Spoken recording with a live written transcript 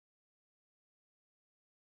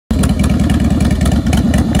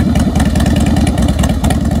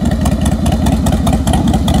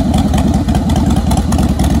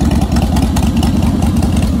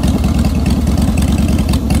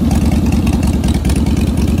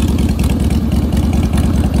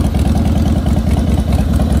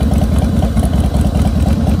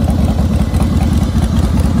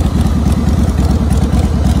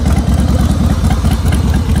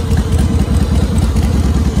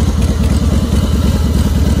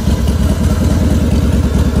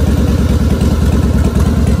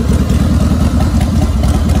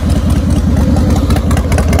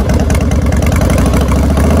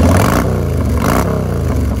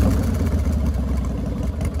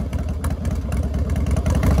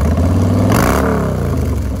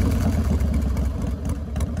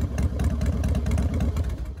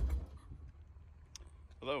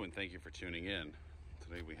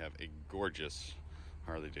Today we have a gorgeous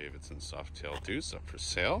Harley-Davidson Softail Deuce up for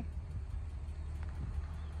sale.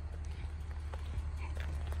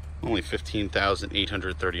 Only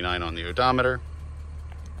 15,839 on the odometer,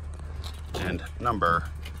 and number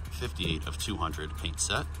 58 of 200 paint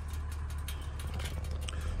set.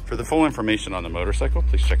 For the full information on the motorcycle,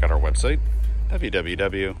 please check out our website,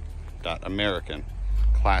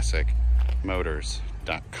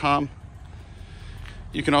 www.americanclassicmotors.com.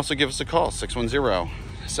 You can also give us a call,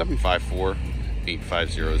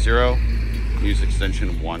 610-754-8500. Use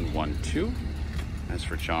extension 112. That's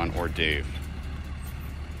for John or Dave.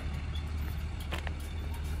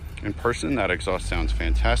 In person, that exhaust sounds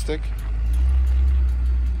fantastic.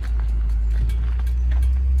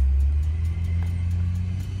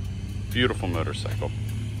 Beautiful motorcycle.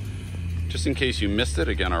 Just in case you missed it,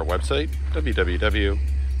 again, our website,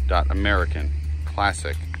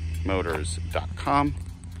 www.americanclassicmotors.com.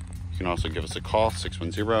 You can also give us a call,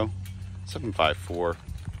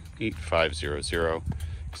 610-754-8500,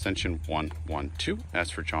 extension 112.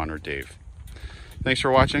 Ask for John or Dave. Thanks for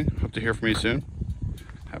watching. Hope to hear from you soon.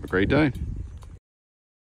 Have a great day.